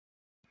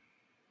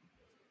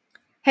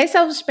Hey,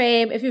 Selfish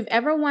Babe. If you've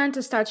ever wanted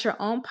to start your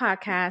own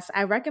podcast,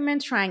 I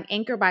recommend trying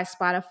Anchor by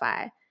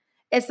Spotify.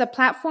 It's the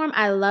platform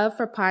I love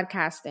for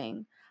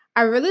podcasting.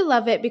 I really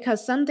love it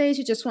because some days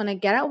you just want to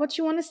get out what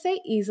you want to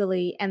say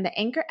easily, and the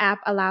Anchor app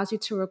allows you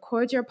to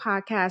record your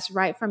podcast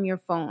right from your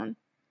phone.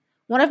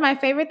 One of my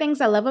favorite things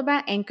I love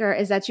about Anchor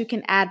is that you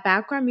can add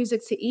background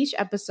music to each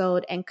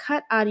episode and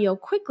cut audio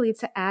quickly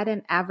to add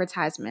in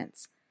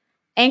advertisements.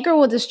 Anchor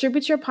will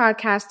distribute your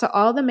podcast to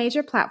all the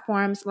major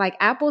platforms like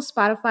Apple,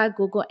 Spotify,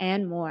 Google,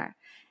 and more.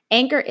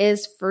 Anchor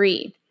is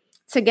free.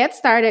 To get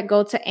started,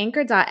 go to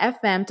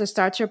anchor.fm to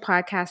start your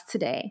podcast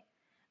today.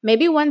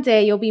 Maybe one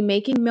day you'll be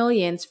making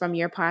millions from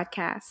your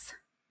podcast.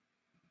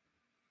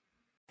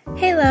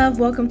 Hey love,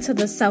 welcome to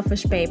the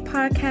Selfish Babe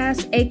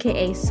podcast,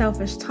 aka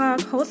Selfish Talk,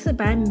 hosted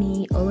by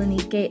me,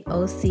 Olanike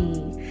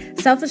OC.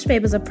 Selfish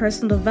Babe is a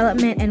personal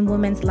development and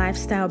women's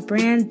lifestyle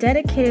brand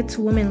dedicated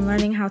to women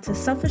learning how to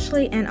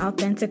selfishly and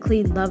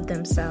authentically love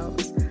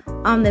themselves.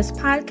 On this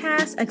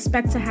podcast,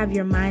 expect to have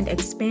your mind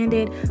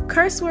expanded,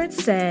 curse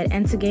words said,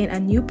 and to gain a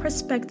new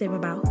perspective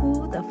about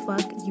who the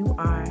fuck you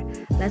are.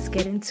 Let's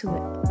get into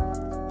it.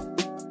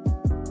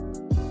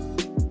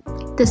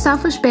 The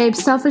Selfish Babe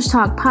Selfish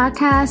Talk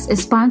podcast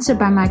is sponsored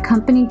by my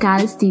company,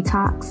 Goddess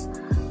Detox.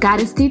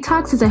 Goddess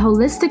Detox is a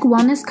holistic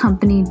wellness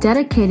company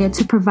dedicated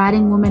to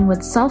providing women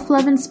with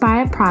self-love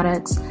inspired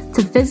products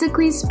to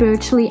physically,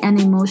 spiritually, and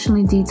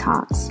emotionally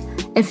detox.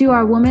 If you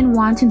are a woman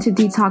wanting to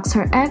detox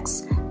her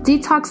ex,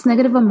 detox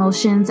negative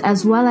emotions,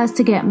 as well as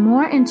to get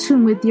more in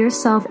tune with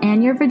yourself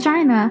and your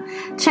vagina,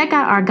 check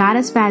out our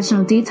Goddess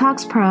Vaginal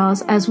Detox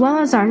Pearls, as well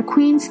as our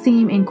Queen's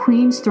Theme and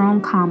Queen's Throne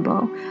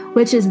combo,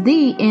 which is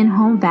the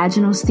in-home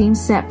vaginal steam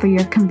set for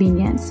your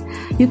convenience.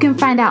 You can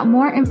find out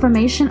more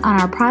information on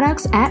our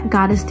products at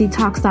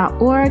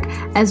goddessdetox.org,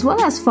 as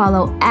well as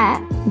follow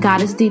at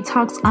Goddess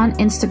Detox on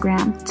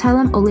Instagram. Tell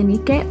them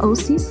Olanike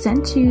OC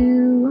sent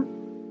you.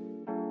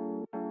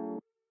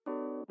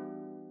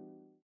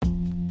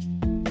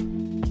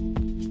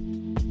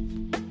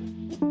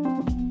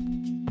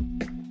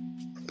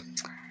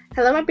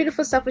 Hello, my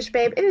beautiful Selfish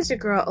Babe. It is your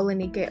girl,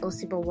 Olanike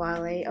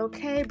Osibawale,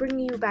 okay?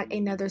 Bringing you back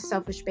another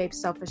Selfish Babe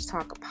Selfish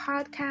Talk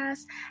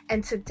podcast.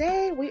 And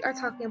today we are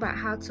talking about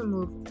how to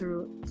move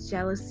through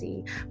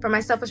jealousy. For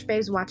my Selfish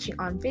Babes watching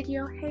on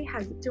video, hey, how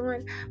you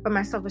doing? For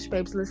my Selfish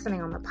Babes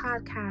listening on the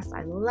podcast,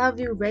 I love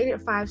you. Rate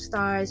it 5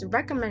 stars.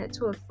 Recommend it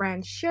to a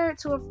friend. Share it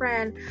to a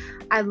friend.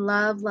 I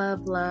love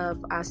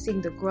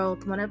seeing the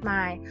growth. One of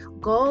my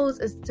goals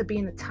is to be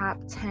in the top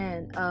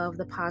 10 of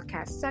the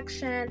podcast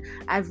section.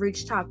 I've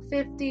reached top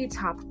 50.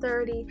 Top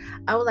 30.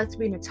 I would like to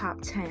be in the top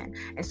 10.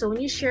 And so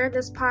when you share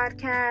this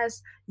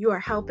podcast, you are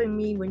helping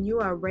me. When you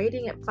are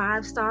rating it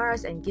 5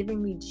 stars and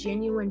giving me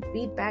genuine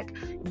feedback,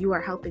 you are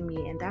helping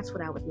me. And that's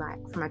what I would like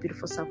for my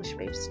beautiful Selfish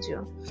Babes to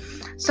do.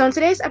 So in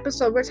today's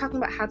episode, we're talking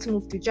about how to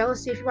move through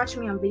jealousy. If you're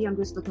watching me on video, I'm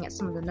just looking at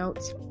some of the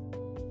notes.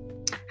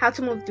 How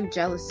to move through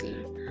jealousy.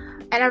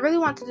 And I really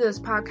want to do this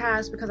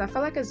podcast because I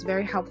feel like it's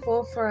very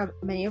helpful for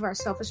many of our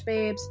selfish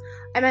babes,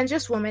 and then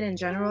just women in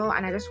general.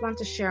 And I just want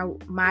to share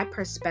my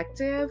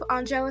perspective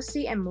on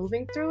jealousy and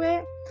moving through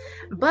it.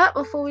 But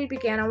before we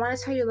begin, I want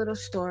to tell you a little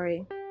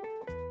story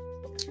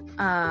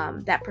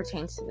that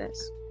pertains to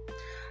this.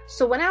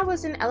 So when I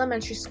was in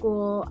elementary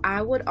school,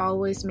 I would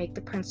always make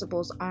the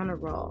principal's honor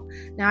roll.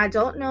 Now, I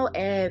don't know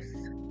if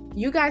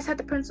you guys had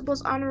the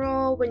principal's honor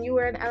roll when you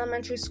were in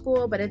elementary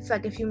school, but it's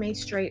like if you made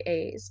straight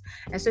A's.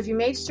 And so if you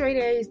made straight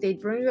A's, they'd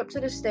bring you up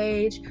to the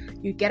stage,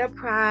 you get a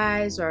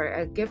prize or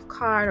a gift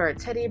card or a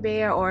teddy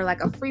bear or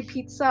like a free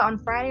pizza on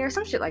Friday or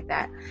some shit like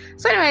that.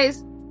 So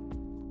anyways,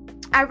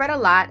 I read a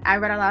lot. I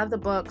read a lot of the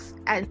books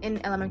in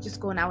elementary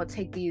school, and I would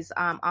take these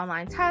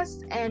online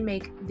tests and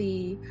make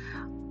the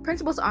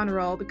principal's honor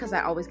roll because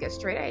I always get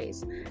straight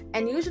A's.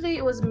 And usually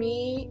it was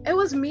me,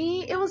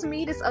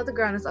 this other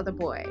girl, and this other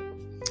boy.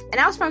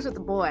 And I was friends with the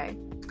boy.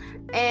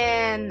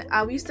 And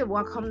we used to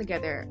walk home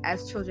together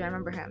as children. I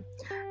remember him.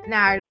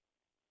 Now,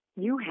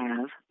 you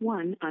have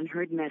one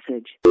unheard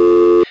message.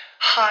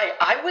 Hi,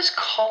 I was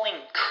calling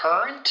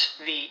Current,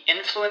 the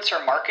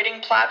influencer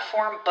marketing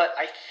platform, but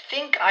I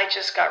think I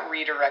just got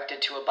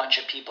redirected to a bunch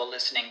of people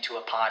listening to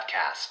a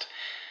podcast.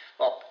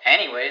 Well,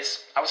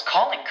 anyways, I was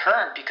calling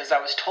Current because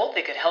I was told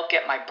they could help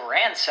get my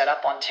brand set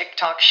up on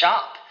TikTok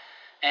Shop,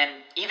 and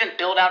even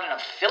build out an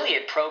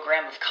affiliate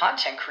program of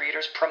content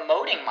creators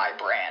promoting my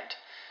brand,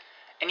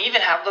 and even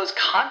have those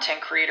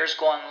content creators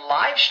go on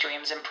live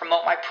streams and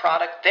promote my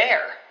product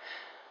there.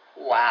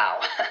 Wow,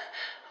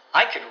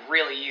 I could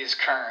really use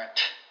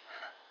Current.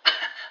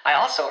 I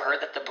also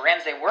heard that the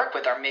brands they work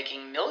with are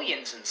making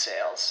millions in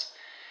sales.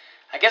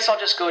 I guess I'll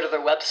just go to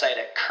their website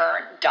at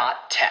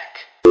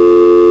current.tech.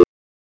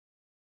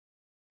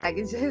 Like,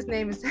 his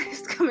name is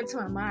coming to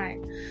my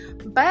mind.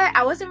 But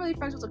I wasn't really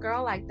friends with a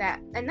girl like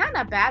that. And not in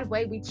a bad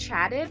way. We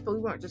chatted, but we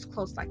weren't just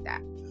close like that.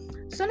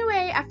 So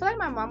anyway, I feel like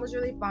my mom was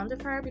really fond of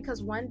her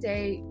because one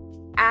day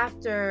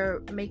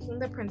after making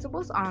the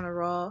principal's honor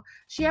roll,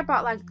 she had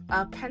bought like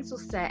a pencil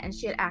set and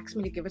she had asked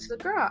me to give it to the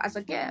girl as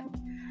a gift.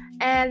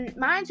 And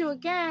mind you,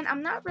 again,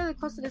 I'm not really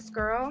close to this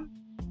girl.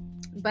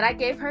 But I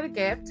gave her the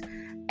gift.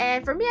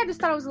 And for me, I just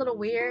thought it was a little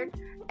weird.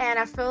 And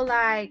I feel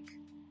like,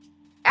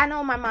 I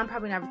know my mom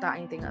probably never thought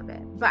anything of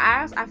it. But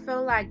I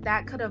feel like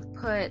that could have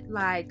put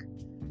like,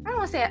 I don't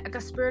want to say like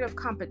a spirit of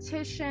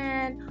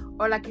competition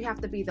or like you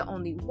have to be the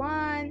only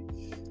one.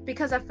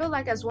 Because I feel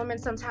like as women,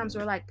 sometimes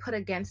we're like put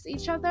against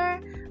each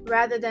other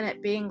rather than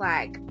it being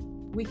like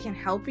we can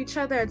help each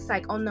other. It's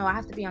like, oh no, I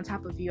have to be on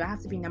top of you. I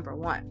have to be number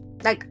one.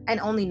 Like, and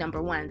only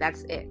number one.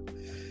 That's it.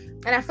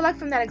 And I feel like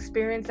from that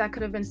experience, that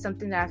could have been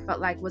something that I felt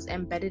like was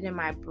embedded in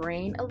my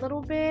brain a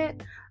little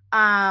bit.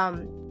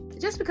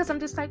 Just because I'm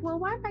just like, well,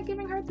 why am I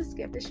giving her this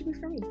gift? It should be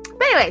for me.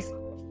 But anyways,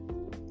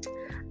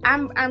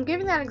 I'm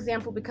giving that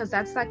example because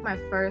that's like my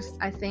first,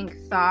 I think,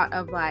 thought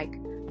of like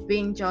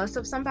being jealous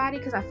of somebody,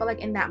 because I feel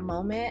like in that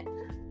moment,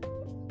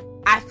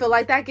 I feel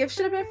like that gift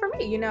should have been for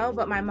me, you know,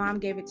 but my mom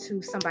gave it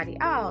to somebody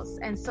else.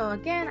 And so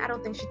again, I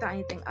don't think she thought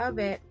anything of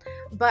it,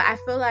 but I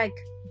feel like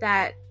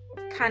that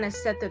kind of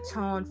set the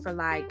tone for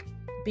like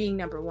being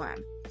number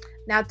one.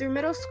 Now through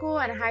middle school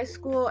and high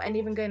school and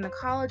even getting to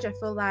college, I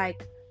feel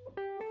like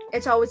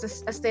it's always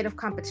a state of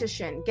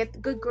competition. Get the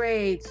good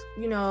grades,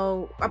 you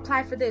know,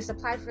 apply for this,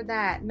 apply for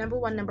that, number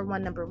one.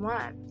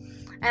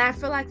 And I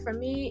feel like for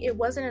me, it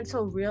wasn't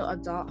until real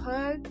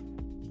adulthood,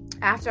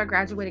 after I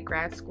graduated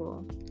grad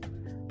school,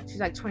 she's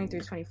like 23,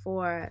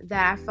 24,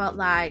 that I felt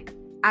like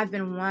I've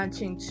been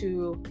wanting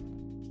to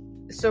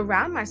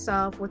surround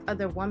myself with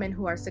other women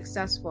who are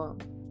successful.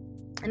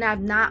 And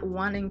I'm not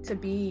wanting to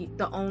be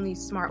the only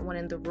smart one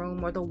in the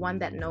room or the one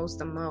that knows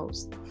the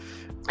most.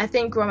 I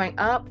think growing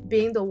up,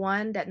 being the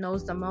one that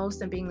knows the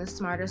most and being the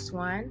smartest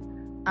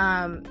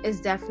one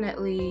is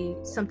definitely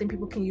something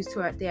people can use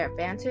to their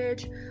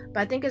advantage.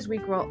 But I think as we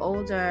grow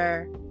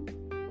older,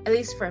 at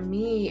least for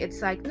me,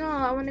 it's like, no,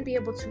 I want to be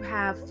able to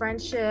have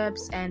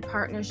friendships and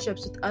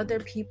partnerships with other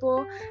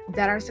people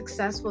that are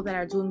successful, that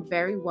are doing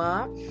very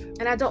well.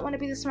 And I don't want to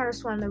be the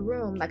smartest one in the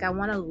room. Like, I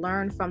want to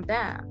learn from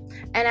them.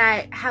 And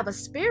I have a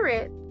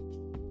spirit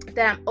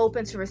that I'm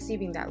open to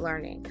receiving that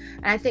learning.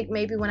 And I think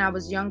maybe when I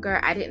was younger,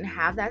 I didn't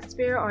have that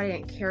spirit, or I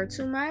didn't care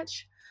too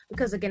much.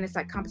 Because again, it's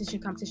like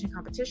competition.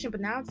 But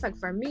now it's like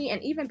for me,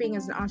 and even being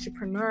as an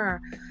entrepreneur,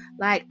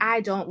 like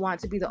I don't want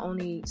to be the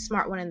only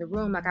smart one in the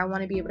room. Like I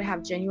want to be able to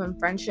have genuine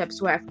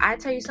friendships where if I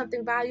tell you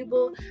something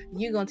valuable,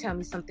 you're going to tell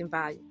me something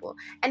valuable.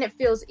 And it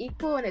feels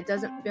equal, and it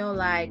doesn't feel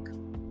like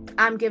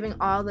I'm giving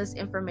all this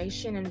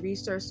information and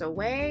resource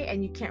away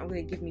and you can't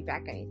really give me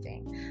back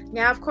anything.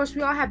 Now, of course,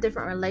 we all have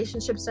different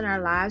relationships in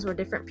our lives where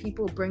different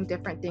people bring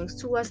different things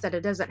to us, that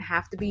it doesn't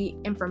have to be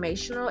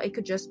informational. It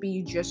could just be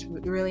you just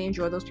really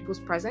enjoy those people's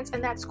presence,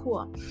 and that's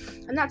cool.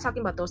 I'm not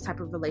talking about those type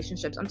of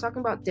relationships. I'm talking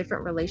about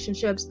different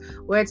relationships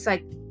where it's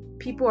like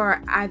people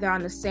are either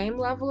on the same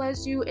level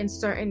as you in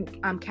certain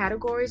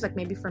categories, like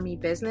maybe for me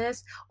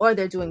business, or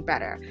they're doing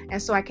better.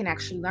 And so I can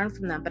actually learn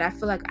from them. But I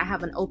feel like I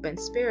have an open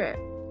spirit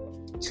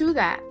to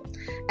that.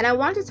 And I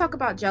wanted to talk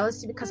about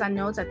jealousy because I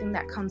know it's a thing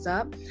that comes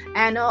up. And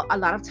I know a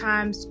lot of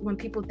times when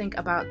people think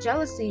about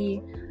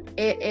jealousy,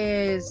 it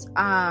is,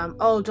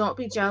 oh, don't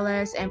be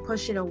jealous and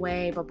push it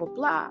away, blah, blah,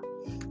 blah.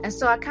 And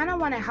so I kind of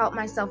want to help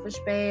my selfish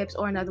babes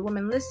or another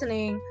woman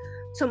listening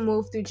to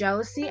move through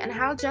jealousy, and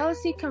how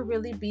jealousy can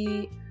really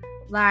be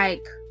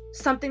like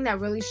something that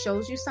really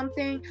shows you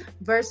something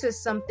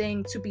versus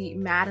something to be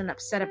mad and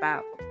upset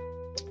about.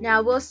 Now,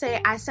 I will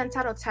say I sent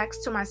out a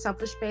text to my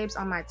selfish babes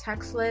on my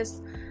text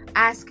list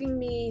asking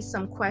me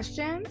some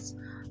questions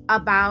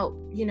about,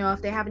 you know,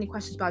 if they have any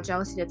questions about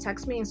jealousy, to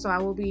text me. And so I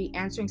will be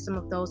answering some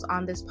of those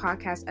on this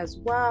podcast as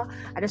well.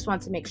 I just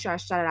want to make sure I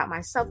shouted out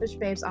my selfish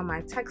babes on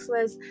my text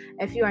list.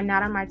 If you are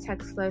not on my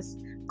text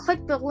list,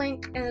 click the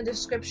link in the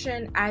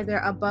description either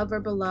above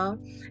or below,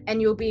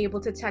 and you'll be able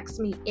to text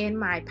me in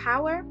my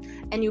power,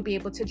 and you'll be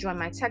able to join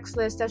my text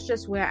list. That's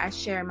just where I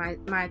share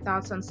my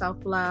thoughts on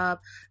self-love,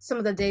 some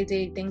of the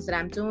day-to-day things that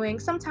I'm doing,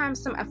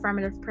 sometimes some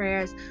affirmative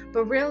prayers,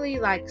 but really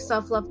like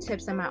self-love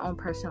tips and my own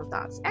personal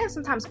thoughts, and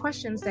sometimes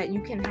questions that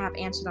you can have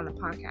answered on the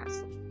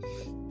podcast.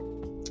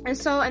 And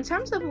so in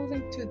terms of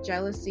moving to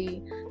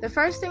jealousy, the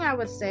first thing I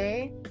would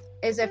say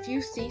is if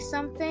you see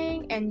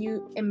something and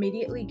you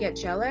immediately get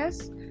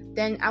jealous,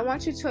 then I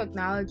want you to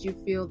acknowledge you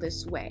feel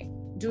this way.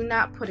 Do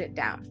not put it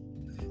down.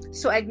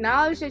 So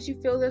acknowledge that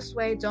you feel this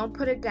way. Don't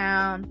put it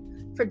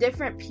down. For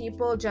different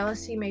people,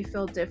 jealousy may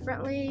feel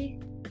differently.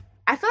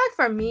 I feel like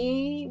for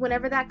me,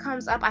 whenever that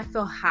comes up, I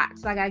feel hot.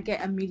 Like I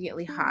get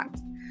immediately hot.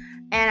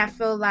 And I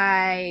feel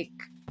like,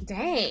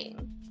 dang,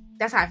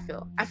 that's how I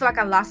feel. I feel like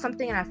I lost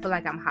something and I feel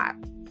like I'm hot.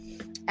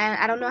 And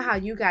I don't know how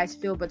you guys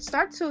feel, but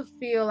start to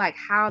feel like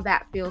how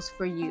that feels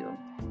for you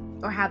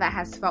or how that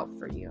has felt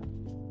for you.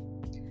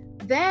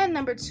 Then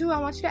number 2, I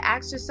want you to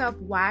ask yourself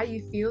why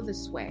you feel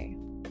this way.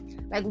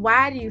 Like,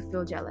 why do you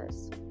feel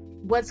jealous?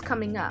 What's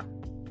coming up?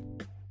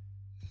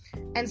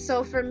 And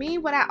so for me,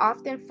 what I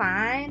often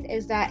find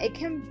is that it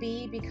can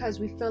be because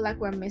we feel like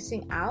we're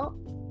missing out,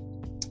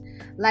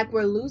 like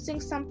we're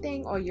losing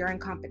something, or you're in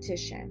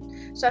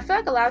competition. So I feel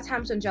like a lot of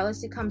times when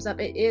jealousy comes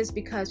up, it is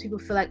because people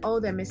feel like, oh,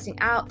 they're missing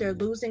out, they're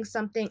losing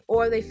something,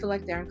 or they feel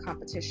like they're in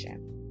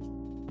competition.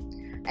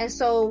 And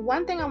so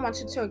one thing I want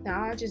you to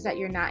acknowledge is that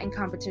you're not in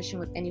competition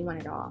with anyone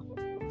at all.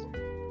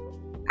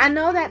 I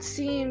know that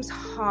seems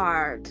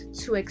hard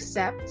to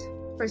accept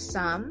for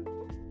some,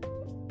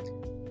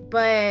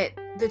 but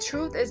the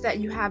truth is that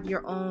you're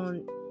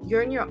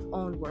in your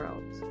own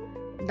world.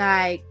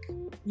 Like,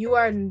 you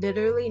are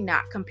literally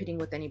not competing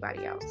with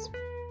anybody else.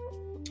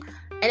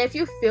 And if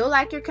you feel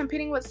like you're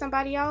competing with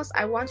somebody else,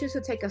 I want you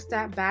to take a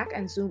step back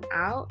and zoom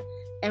out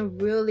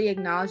and really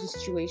acknowledge the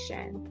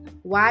situation.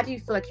 Why do you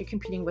feel like you're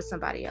competing with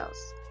somebody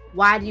else?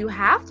 Why do you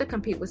have to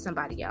compete with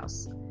somebody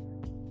else?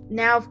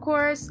 Now, of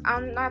course,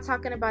 I'm not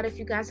talking about if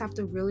you guys have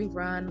to really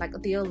run like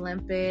the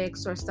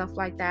Olympics or stuff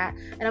like that.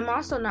 And I'm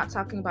also not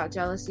talking about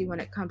jealousy when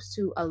it comes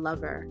to a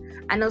lover.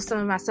 I know some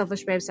of my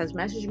selfish babes has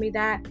messaged me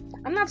that.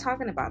 I'm not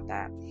talking about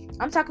that.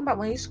 I'm talking about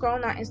when you scroll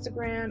on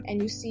Instagram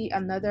and you see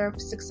another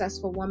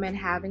successful woman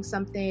having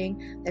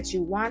something that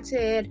you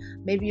wanted.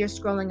 Maybe you're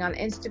scrolling on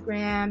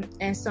Instagram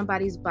and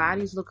somebody's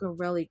body's looking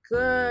really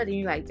good. And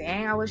you're like,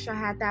 dang, I wish I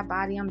had that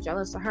body. I'm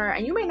jealous of her.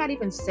 And you may not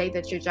even say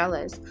that you're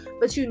jealous,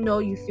 but you know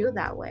you feel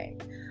that way.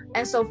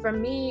 And so for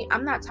me,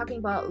 I'm not talking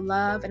about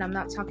love and I'm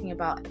not talking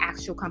about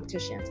actual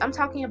competitions. I'm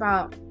talking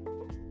about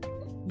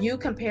you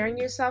comparing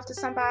yourself to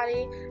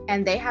somebody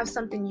and they have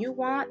something you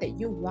want that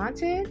you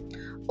wanted,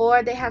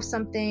 or they have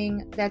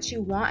something that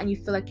you want and you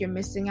feel like you're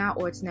missing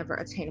out or it's never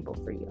attainable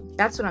for you.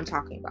 That's what I'm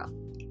talking about.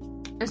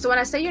 And so when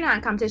I say you're not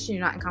in competition,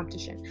 you're not in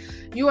competition.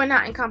 You are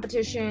not in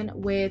competition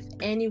with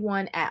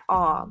anyone at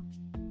all.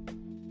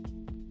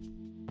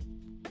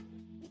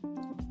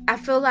 I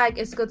feel like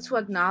it's good to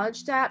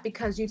acknowledge that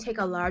because you take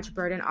a large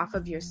burden off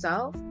of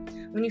yourself.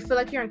 When you feel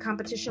like you're in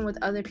competition with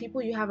other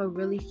people, you have a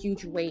really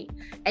huge weight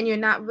and you're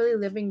not really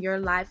living your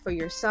life for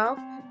yourself.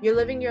 You're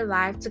living your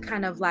life to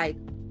kind of like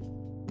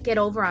get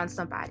over on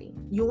somebody.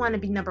 You want to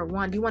be number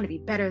one. You want to be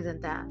better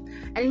than them.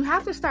 And you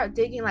have to start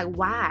digging like,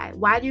 why?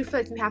 Why do you feel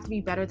like you have to be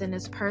better than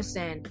this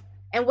person?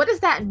 And what does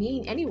that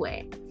mean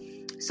anyway?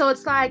 So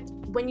it's like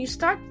when you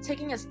start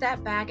taking a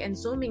step back and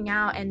zooming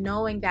out and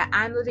knowing that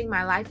I'm living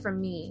my life for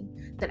me,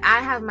 that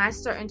I have my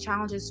certain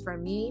challenges for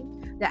me,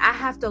 that I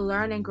have to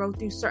learn and grow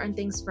through certain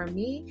things for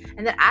me,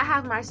 and that I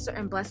have my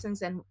certain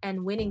blessings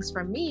and winnings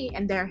for me,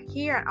 and they're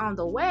here on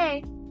the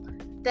way,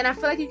 then I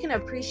feel like you can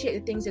appreciate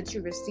the things that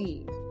you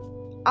receive.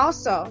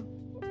 Also,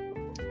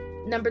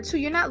 number 2,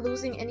 you're not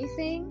losing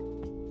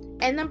anything.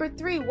 And number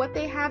 3, what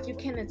they have, you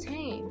can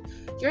attain.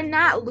 You're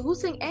not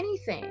losing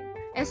anything.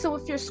 And so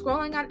if you're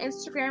scrolling on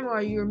Instagram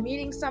or you're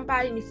meeting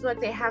somebody and you feel like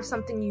they have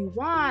something you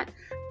want,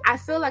 I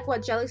feel like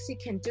what jealousy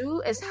can do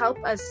is help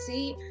us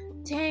see,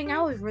 dang,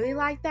 I would really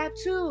like that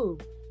too.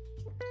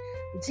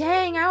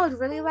 Dang, I would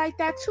really like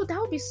that too. That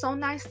would be so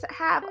nice to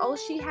have. Oh,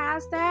 she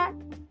has that.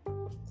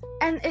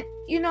 And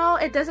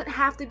it doesn't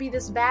have to be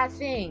this bad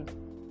thing.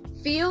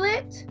 Feel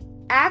it.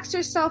 Ask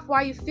yourself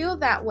why you feel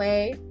that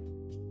way.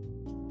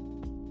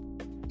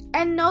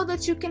 And know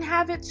that you can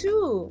have it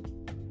too.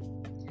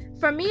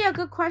 For me, a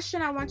good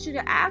question I want you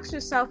to ask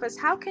yourself is,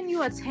 how can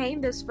you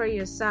attain this for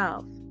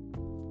yourself?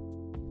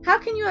 How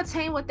can you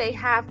attain what they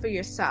have for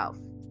yourself?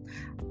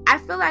 I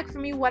feel like for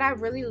me, what I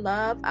really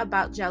love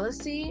about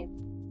jealousy,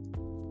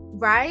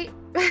 right,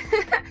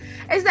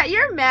 is that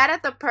you're mad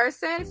at the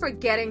person for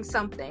getting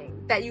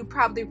something that you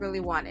probably really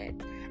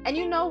wanted. And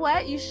you know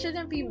what? You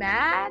shouldn't be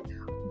mad,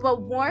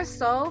 but more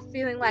so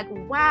feeling like,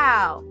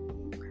 wow,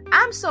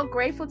 I'm so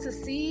grateful to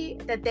see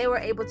that they were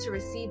able to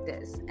receive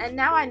this. And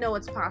now I know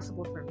it's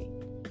possible for me.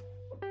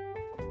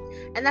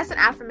 And that's an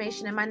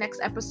affirmation. In my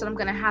next episode, I'm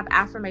going to have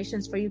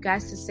affirmations for you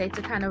guys to say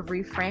to kind of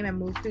reframe and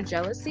move through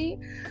jealousy.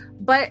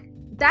 But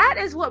that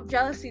is what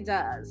jealousy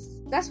does.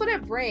 That's what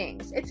it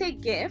brings. It's a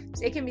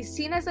gift. It can be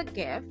seen as a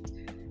gift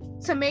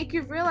to make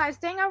you realize,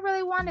 dang, I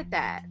really wanted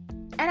that.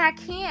 And I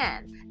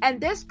can. And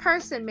this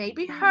person,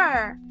 maybe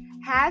her,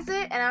 has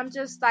it. And I'm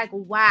just like,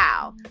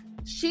 wow,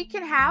 she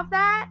can have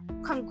that.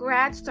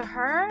 Congrats to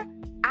her.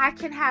 I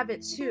can have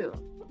it too.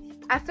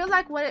 I feel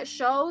like what it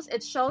shows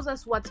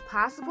us what's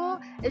possible.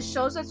 It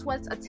shows us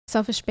what's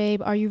Selfish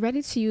babe, are you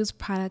ready to use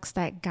products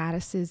that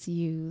goddesses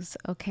use?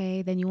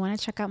 Okay, then you want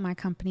to check out my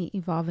company,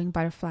 Evolving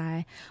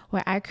Butterfly,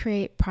 where I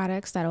create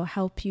products that will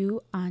help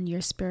you on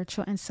your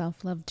spiritual and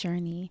self-love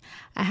journey.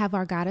 I have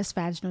our Goddess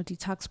Vaginal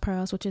Detox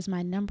Pearls, which is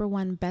my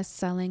 #1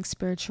 best-selling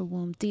spiritual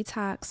womb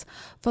detox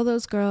for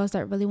those girls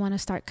that really want to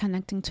start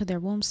connecting to their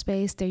womb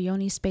space, their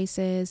yoni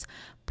spaces.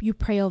 You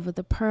pray over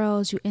the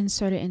pearls, you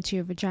insert it into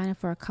your vagina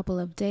for a couple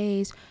of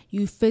days,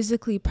 you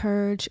physically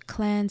purge,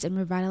 cleanse, and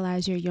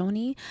revitalize your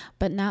yoni.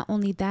 But not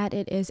only that,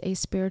 it is a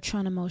spiritual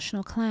and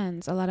emotional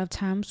cleanse. A lot of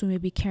times we may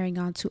be carrying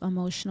on to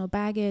emotional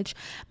baggage.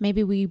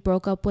 Maybe we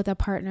broke up with a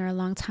partner a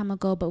long time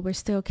ago, but we're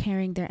still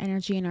carrying their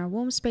energy in our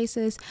womb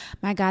spaces.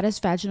 My Goddess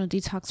Vaginal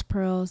Detox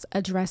Pearls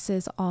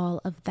addresses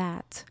all of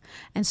that.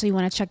 And so you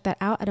want to check that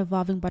out at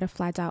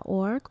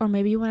evolvingbutterfly.org, or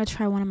maybe you want to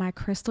try one of my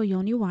crystal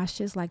yoni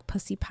washes like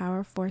Pussy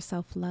Power for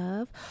self-love,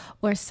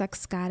 or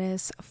Sex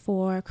Goddess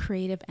for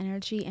creative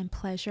energy and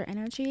pleasure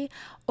energy,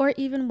 or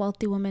even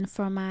Wealthy Woman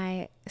for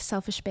my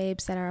selfish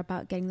babes that are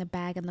about getting the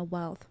bag and the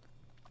wealth.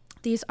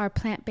 These are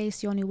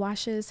plant-based yoni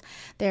washes.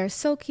 They are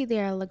silky, they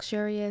are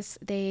luxurious,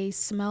 they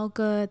smell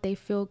good, they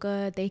feel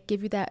good, they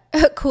give you that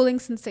cooling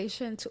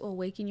sensation to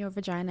awaken your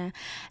vagina.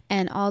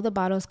 And all the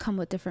bottles come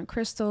with different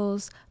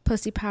crystals: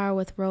 Pussy Power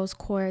with rose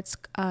quartz,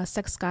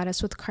 Sex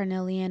Goddess with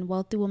carnelian,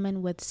 Wealthy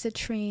Woman with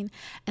citrine.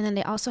 And then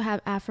they also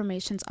have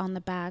affirmations on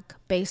the back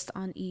based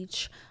on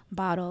each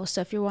bottle.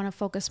 So if you want to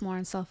focus more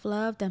on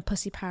self-love, then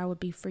Pussy Power would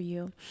be for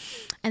you.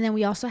 And then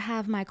we also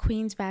have my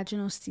Queen's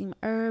Vaginal Steam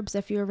Herbs.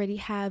 If you already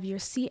have your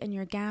seat and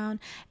your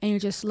gown and you're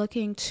just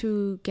looking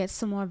to get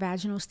some more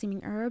vaginal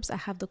steaming herbs, I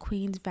have the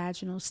Queen's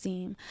Vaginal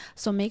Steam.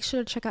 So make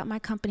sure to check out my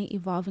company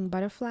Evolving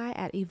Butterfly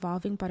at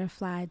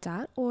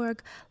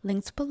evolvingbutterfly.org.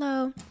 Links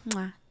below.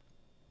 Mwah.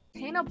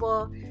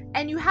 Attainable,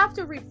 and you have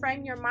to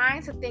reframe your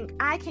mind to think,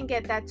 I can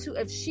get that too.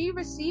 If she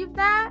received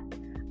that,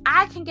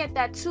 I can get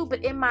that too,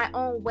 but in my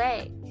own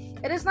way.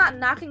 It is not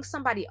knocking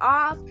somebody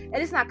off. It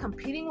is not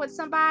competing with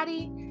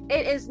somebody.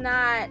 It is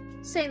not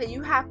saying that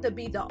you have to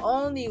be the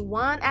only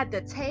one at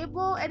the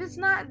table. It is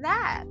not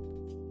that.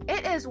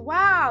 It is,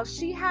 wow,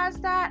 she has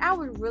that. I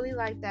would really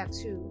like that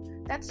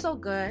too. That's so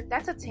good.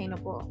 That's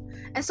attainable.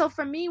 And so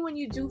for me, when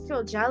you do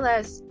feel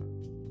jealous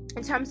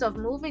in terms of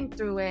moving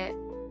through it,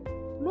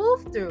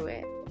 move through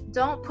it.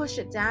 Don't push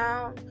it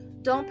down.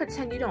 Don't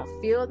pretend you don't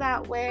feel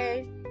that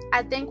way.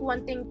 I think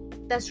one thing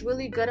that's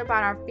really good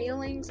about our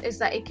feelings is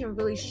that it can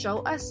really show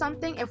us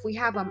something if we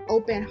have an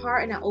open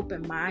heart and an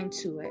open mind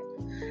to it.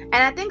 And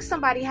I think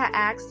somebody had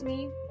asked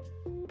me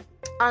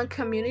on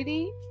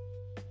Community,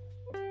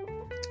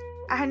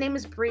 her name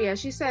is Bria.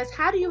 She says,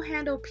 how do you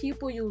handle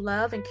people you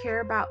love and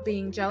care about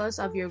being jealous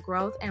of your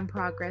growth and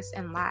progress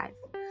in life?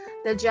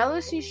 The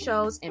jealousy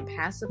shows in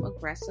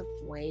passive-aggressive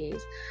ways.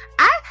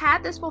 I've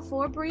had this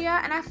before, Bria,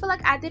 and I feel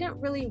like I didn't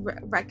really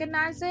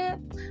recognize it.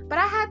 But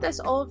I had this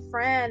old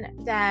friend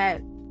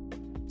that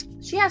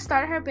she had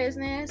started her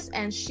business,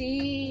 and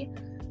she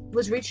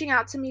was reaching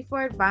out to me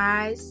for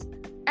advice.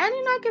 And,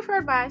 I give her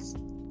advice.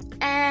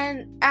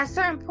 And at a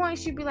certain point,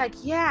 she'd be like,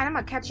 yeah, and I'm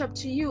going to catch up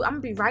to you.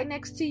 I'm going to be right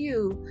next to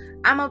you.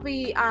 I'm going to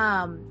be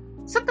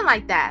something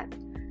like that.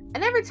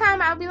 And every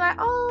time I'll be like,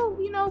 oh,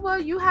 well,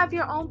 you have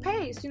your own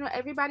pace.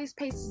 Everybody's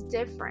pace is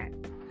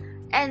different.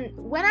 And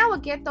when I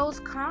would get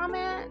those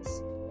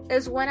comments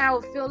is when I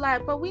would feel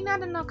like, but we're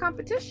not in no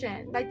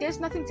competition. Like, there's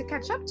nothing to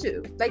catch up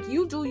to. Like,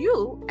 you do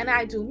you and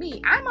I do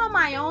me. I'm on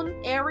my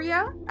own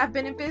area. I've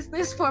been in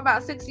business for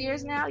about 6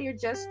 years now. You're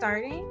just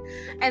starting.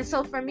 And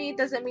so for me, it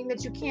doesn't mean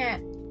that you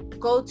can't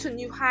go to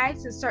new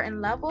heights and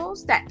certain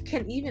levels that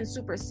can even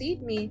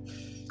supersede me.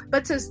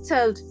 But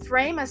to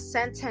frame a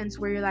sentence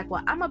where you're like,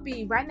 well, I'm going to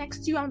be right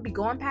next to you. I'm going to be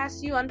going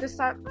past you. I'm just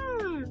like,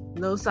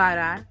 little side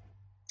eye.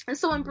 And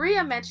so when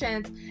Bria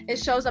mentioned it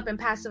shows up in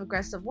passive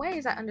aggressive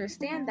ways, I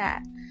understand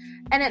that.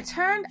 And it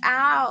turned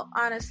out,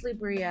 honestly,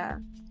 Bria,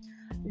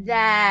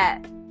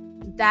 that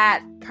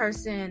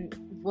person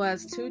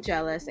was too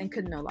jealous and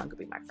could no longer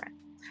be my friend.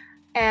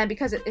 And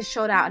because it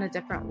showed out in a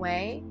different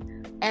way.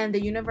 And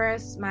the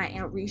universe, my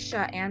Aunt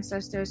Risha,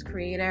 ancestors,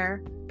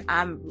 creator,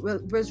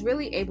 was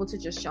really able to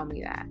just show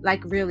me that,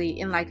 like really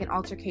in like an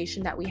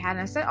altercation that we had.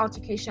 And I said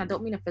altercation, I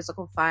don't mean a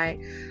physical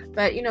fight,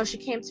 but she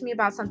came to me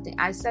about something.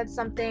 I said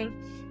something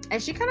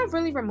and she kind of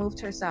really removed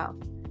herself.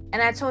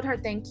 And I told her,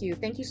 thank you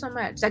so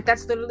much. Like,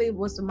 that's literally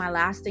was my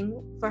last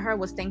thing for her,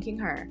 was thanking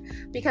her.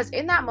 Because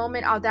in that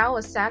moment, although I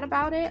was sad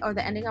about it or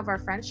the ending of our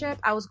friendship,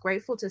 I was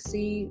grateful to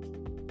see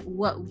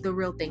what the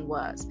real thing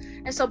was.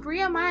 And so,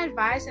 Bria, my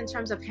advice in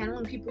terms of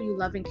handling people you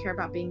love and care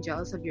about being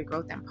jealous of your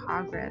growth and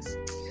progress,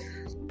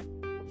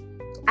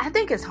 I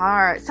think it's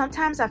hard.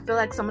 Sometimes I feel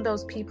like some of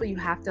those people you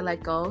have to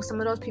let go. Some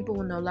of those people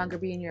will no longer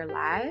be in your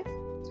life.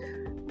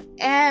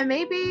 And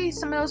maybe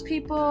some of those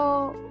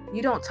people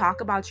you don't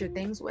talk about your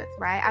things with,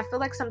 right? I feel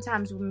like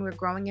sometimes when we're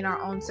growing in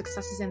our own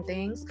successes and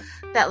things,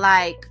 that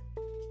like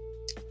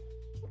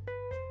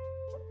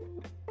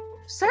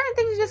certain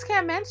things you just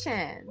can't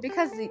mention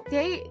because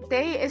they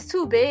it's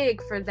too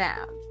big for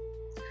them.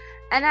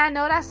 And I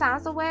know that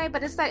sounds a way,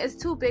 but it's like it's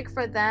too big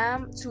for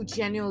them to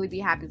genuinely be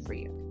happy for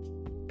you.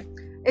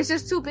 It's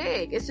just too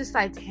big. It's just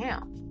like,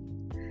 damn.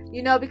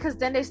 Because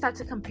then they start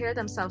to compare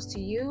themselves to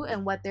you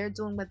and what they're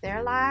doing with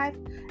their life.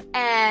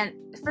 And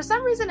for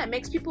some reason, it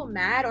makes people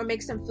mad or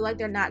makes them feel like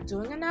they're not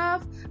doing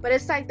enough. But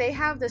it's like they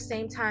have the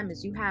same time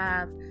as you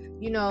have.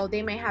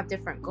 They may have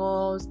different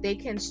goals. They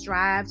can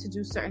strive to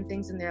do certain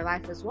things in their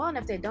life as well. And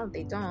if they don't,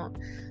 they don't.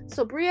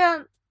 So,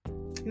 Bria,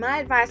 my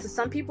advice is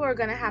some people are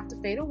going to have to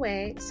fade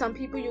away. Some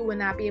people you will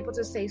not be able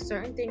to say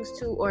certain things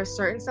to or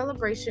certain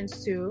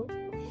celebrations to.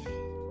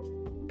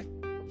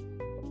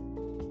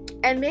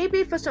 And maybe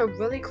if it's a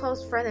really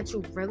close friend that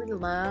you really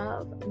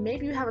love,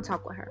 maybe you have a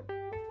talk with her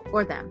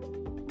or them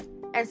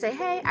and say,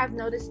 hey, I've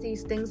noticed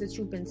these things that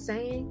you've been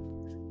saying.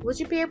 Would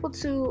you be able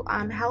to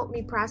help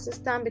me process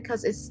them?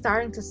 Because it's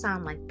starting to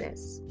sound like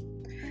this.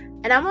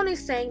 And I'm only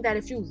saying that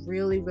if you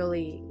really,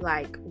 really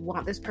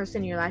want this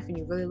person in your life and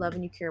you really love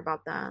and you care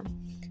about them,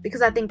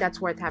 because I think that's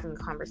worth having a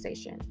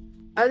conversation.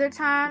 Other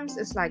times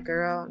it's like,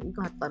 girl, you're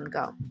going to have to let them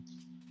go.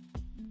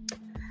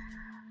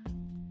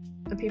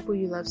 The people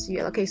you love see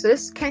you. Okay, so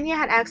this Kenya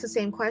had asked the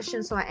same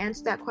question, so I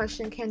answered that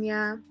question,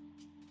 Kenya.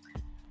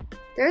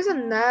 There's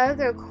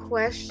another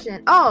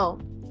question. Oh,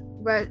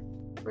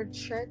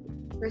 Rashidra.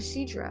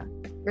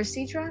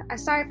 I'm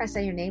sorry if I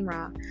say your name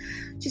wrong.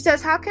 She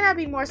says, how can I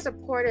be more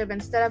supportive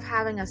instead of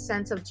having a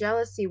sense of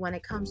jealousy when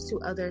it comes to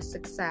others'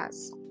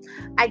 success?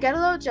 I get a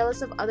little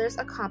jealous of others'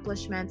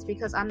 accomplishments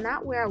because I'm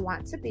not where I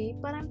want to be,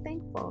 but I'm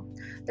thankful.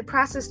 The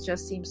process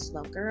just seems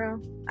slow,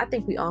 girl. I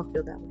think we all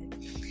feel that way.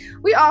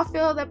 We all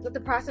feel that the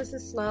process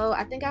is slow.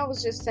 I think I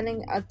was just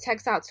sending a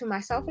text out to my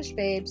selfish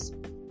babes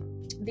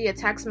via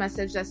text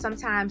message that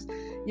sometimes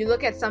you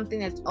look at something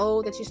that's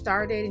old that you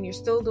started and you're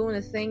still doing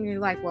a thing and you're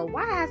like, well,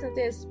 why hasn't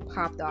this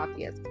popped off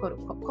yet, quote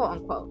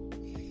unquote.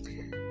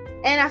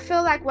 And I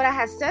feel like what I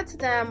had said to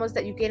them was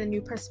that you get a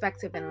new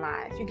perspective in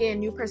life. You get a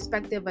new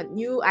perspective,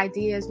 new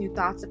ideas, new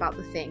thoughts about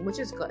the thing, which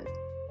is good.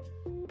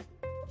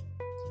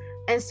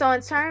 And so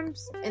in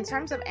terms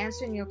of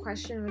answering your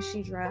question,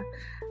 Rashidra,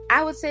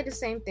 I would say the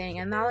same thing.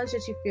 Acknowledge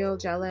that you feel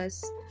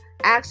jealous.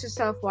 Ask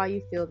yourself why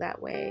you feel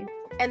that way.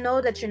 And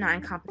know that you're not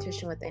in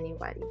competition with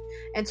anybody.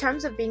 In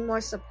terms of being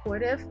more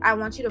supportive, I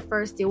want you to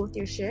first deal with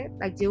your shit.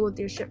 Like, deal with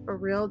your shit for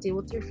real. Deal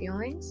with your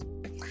feelings.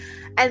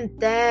 And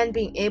then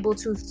being able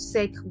to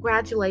say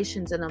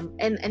congratulations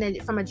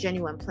from a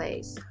genuine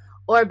place.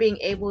 Or being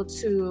able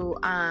to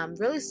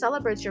really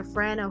celebrate your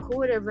friend or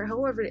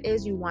whoever it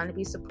is you want to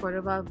be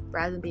supportive of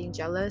rather than being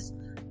jealous.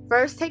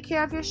 First, take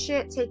care of your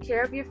shit, take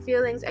care of your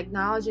feelings,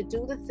 acknowledge it,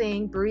 do the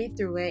thing, breathe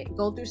through it,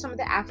 go through some of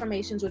the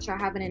affirmations, which I'll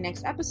have in the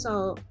next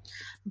episode.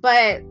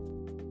 But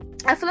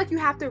I feel like you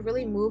have to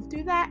really move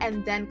through that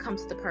and then come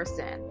to the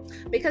person,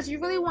 because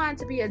you really want it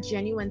to be a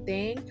genuine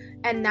thing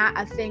and not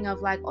a thing of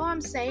like, oh,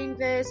 I'm saying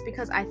this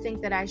because I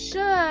think that I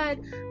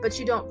should, but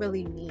you don't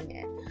really mean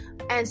it.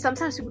 And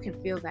sometimes people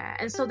can feel that.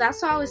 And so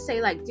that's why I always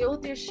say, like, deal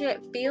with your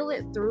shit, feel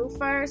it through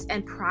first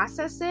and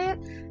process it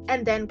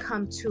and then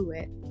come to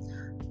it.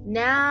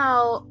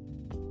 Now,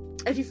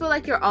 if you feel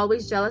like you're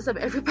always jealous of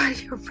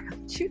everybody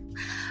around you,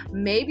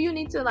 maybe you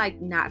need to like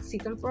not see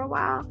them for a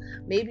while.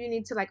 Maybe you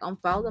need to like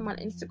unfollow them on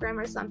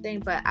Instagram or something.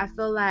 But I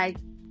feel like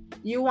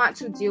you want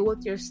to deal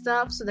with your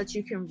stuff so that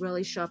you can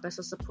really show up as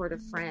a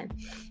supportive friend.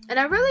 And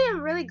I really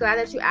am really glad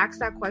that you asked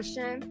that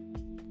question,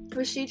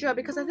 Rashidra,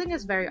 because I think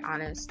it's very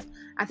honest.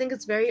 I think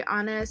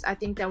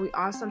that we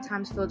all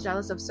sometimes feel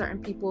jealous of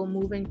certain people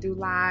moving through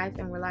life,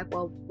 and we're like,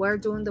 well, we're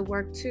doing the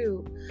work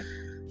too.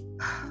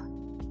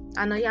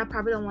 I know y'all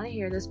probably don't want to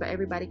hear this, but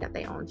everybody got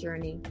their own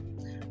journey.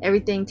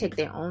 Everything take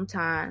their own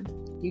time.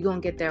 You're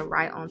going to get there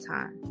right on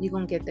time. You're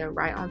going to get there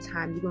right on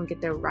time. You're going to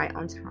get there right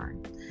on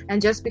time.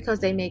 And just because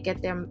they may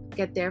get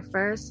there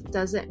first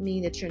doesn't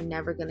mean that you're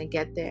never going to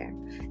get there.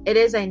 It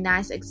is a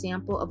nice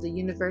example of the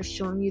universe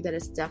showing you that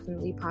it's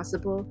definitely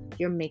possible.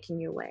 You're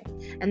making your way.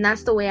 And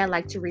that's the way I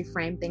like to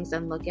reframe things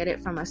and look at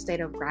it, from a state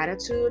of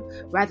gratitude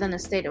rather than a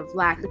state of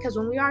lack. Because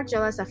when we are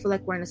jealous, I feel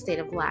like we're in a state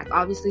of lack.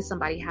 Obviously,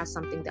 somebody has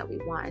something that we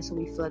want, and so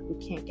we feel like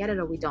we can't get it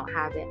or we don't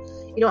have it.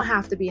 You don't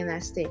have to be in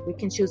that state. We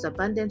can choose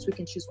abundance. We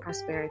can choose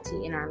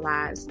prosperity in our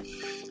lives.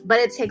 But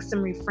it takes some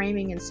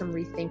reframing and some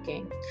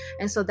rethinking.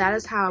 And so that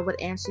is how I would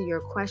answer your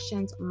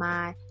questions,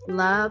 my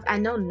love. I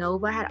know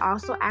Nova had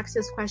also asked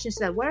this question. She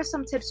said, what are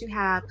some tips you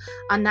have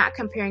on not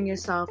comparing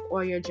yourself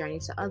or your journey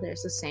to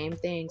others? The same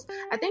things.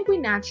 I think we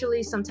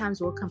naturally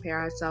sometimes will compare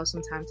ourselves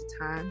from time to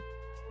time.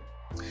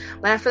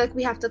 But I feel like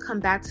we have to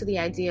come back to the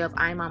idea of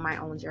I'm on my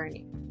own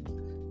journey.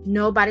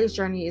 Nobody's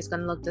journey is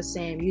going to look the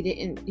same.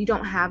 You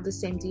don't have the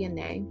same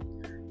DNA.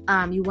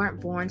 You weren't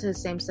born to the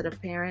same set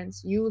of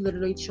parents. You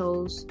literally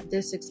chose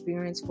this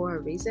experience for a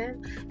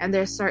reason. And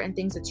there's certain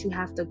things that you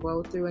have to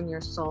grow through in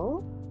your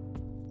soul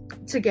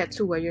to get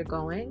to where you're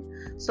going.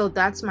 So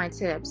that's my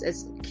tips.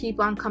 Is keep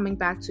on coming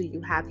back to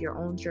you have your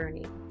own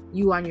journey.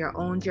 You on your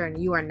own journey.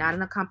 You are not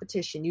in a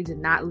competition. You did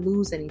not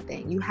lose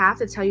anything. You have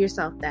to tell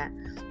yourself that.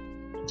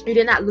 You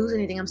did not lose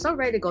anything. I'm so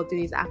ready to go through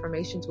these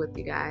affirmations with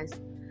you guys.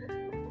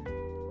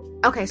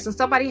 Okay, so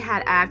somebody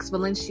had asked,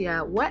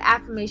 Valencia, what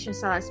affirmation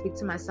shall I speak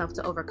to myself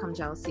to overcome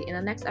jealousy? In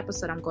the next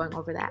episode, I'm going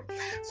over that.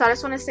 So I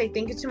just want to say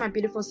thank you to my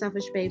beautiful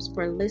selfish babes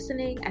for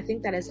listening. I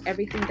think that is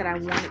everything that I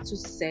wanted to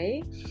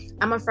say.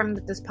 I'm affirming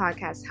that this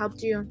podcast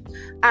helped you.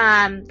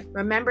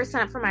 Remember,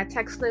 sign up for my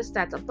text list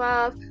that's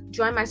above.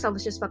 Join my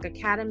Selfish as Fuck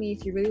Academy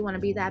if you really want to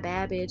be that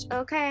bad bitch,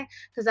 okay?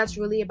 Because that's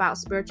really about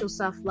spiritual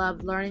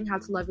self-love, learning how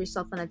to love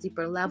yourself on a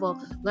deeper level,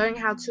 learning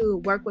how to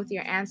work with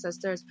your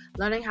ancestors,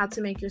 learning how to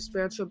make your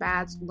spiritual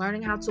baths,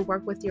 learning how to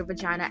work with your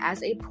vagina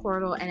as a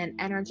portal and an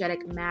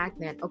energetic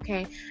magnet,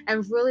 okay?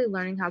 And really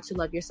learning how to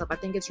love yourself. I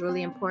think it's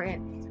really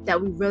important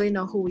that we really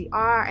know who we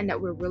are and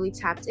that we're really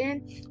tapped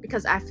in,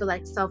 because I feel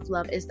like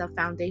self-love is the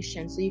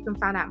foundation. So you can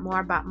find out more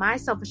about my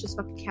Selfish as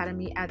Fuck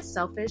Academy at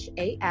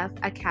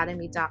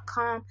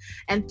selfishafacademy.com.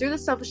 And through the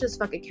Selfish as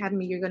Fuck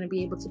Academy, you're going to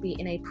be able to be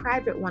in a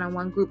private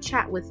one-on-one group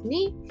chat with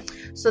me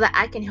so that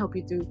I can help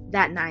you through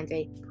that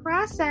 9-day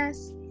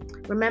process.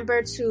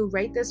 Remember to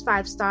rate this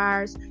 5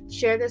 stars,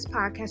 share this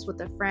podcast with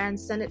a friend,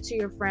 send it to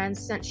your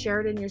friends,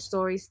 share it in your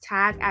stories,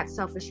 tag at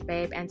Selfish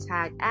Babe and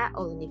tag at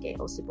Olenike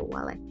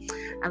Osibowale.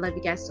 I love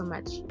you guys so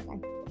much. Bye.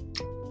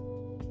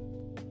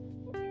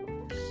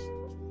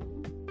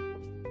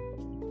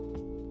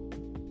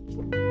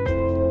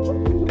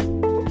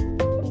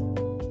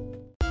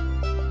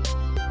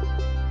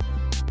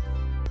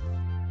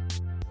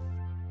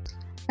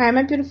 All right,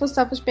 my beautiful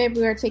Selfish Babe,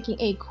 we are taking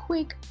a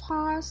quick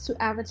pause to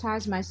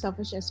advertise my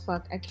Selfish as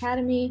Fuck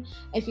Academy.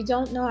 If you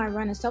don't know, I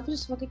run a Selfish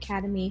as Fuck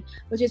Academy,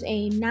 which is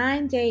a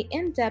 9-day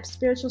in-depth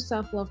spiritual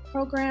self-love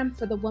program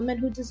for the woman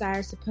who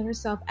desires to put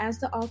herself as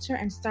the altar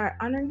and start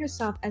honoring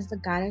herself as the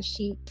goddess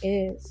she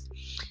is.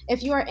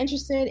 If you are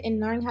interested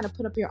in learning how to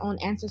put up your own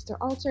ancestor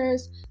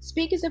altars,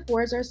 speak as if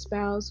words are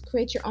spells,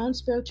 create your own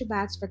spiritual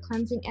baths for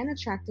cleansing and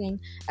attracting,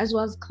 as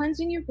well as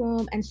cleansing your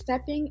room and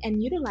stepping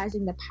and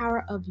utilizing the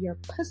power of your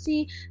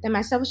pussy, then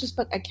my Selfish as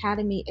Fuck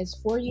Academy is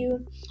for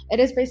you. It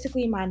is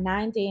basically my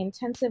 9-day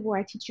intensive where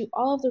I teach you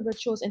all of the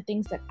rituals and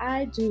things that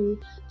I do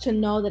to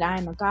know that I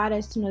am a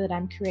goddess, to know that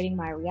I'm creating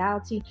my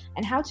reality,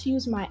 and how to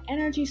use my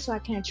energy so I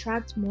can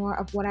attract more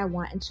of what I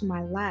want into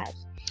my life.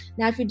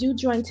 Now, if you do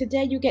join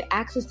today, you get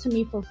access to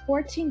me for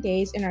 14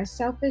 days in our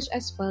Selfish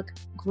as Fuck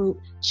group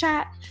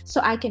chat,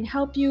 so I can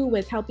help you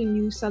with helping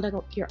you set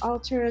up your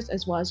altars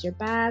as well as your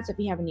baths. If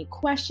you have any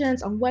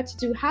questions on what to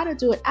do, how to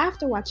do it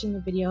after watching the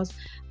videos,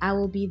 I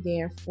will be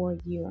there for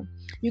you.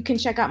 You can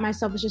check out my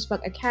Selfish as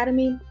Fuck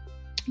Academy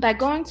by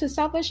going to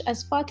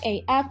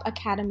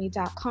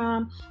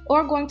selfishasfuckafacademy.com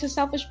or going to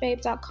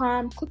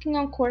selfishbabe.com, clicking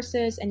on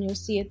courses, and you'll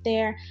see it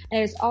there.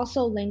 And it is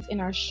also linked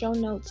in our show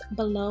notes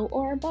below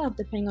or above,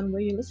 depending on where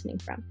you're listening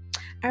from.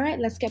 All right,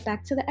 let's get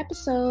back to the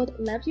episode.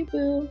 Love you,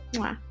 boo.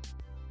 Mwah.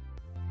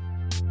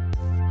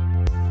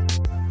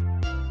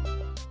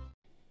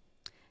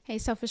 Hey,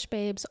 Selfish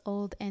Babes,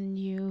 old and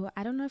new.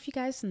 I don't know if you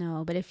guys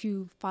know, but if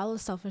you follow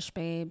Selfish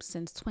Babes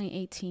since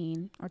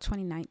 2018 or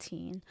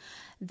 2019,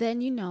 then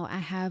you know I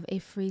have a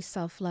free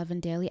self-love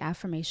and daily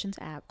affirmations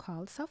app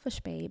called Selfish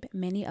Babe.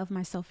 Many of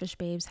my Selfish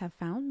Babes have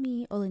found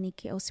me,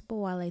 Olenike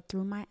Osibowale,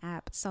 through my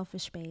app,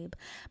 Selfish Babe.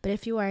 But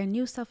if you are a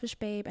new Selfish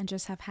Babe and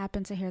just have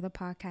happened to hear the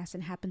podcast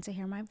and happened to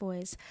hear my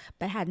voice,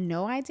 but had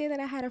no idea that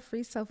I had a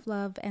free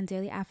self-love and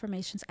daily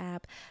affirmations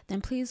app,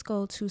 then please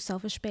go to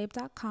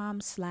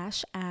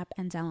selfishbabe.com/app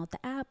and download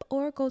the app,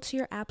 or go to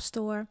your app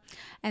store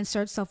and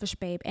search Selfish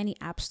Babe, any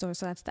app store.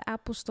 So that's the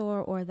Apple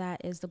Store or that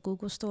is the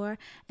Google Store,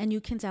 and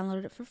you can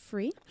download it for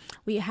free.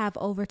 We have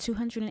over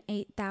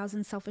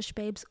 208,000 Selfish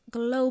Babes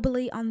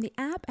globally on the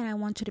app, and I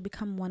want you to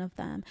become one of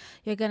them.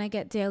 You're going to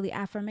get daily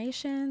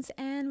affirmations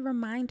and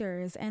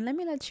reminders. And let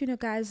me let you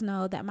guys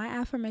know that my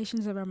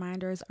affirmations and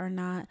reminders are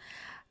not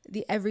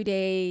the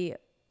everyday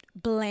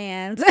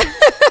bland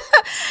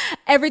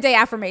everyday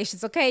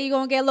affirmations, okay? You're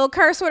gonna get a little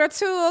curse word or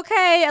two,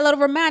 okay? A little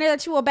reminder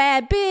that you a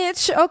bad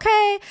bitch,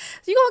 okay?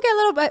 You're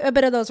gonna get a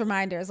bit of those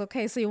reminders,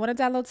 okay? So you want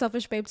to download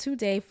Selfish Babe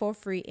today for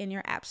free in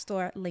your app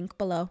store, link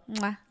below.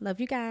 Mwah. Love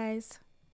you guys.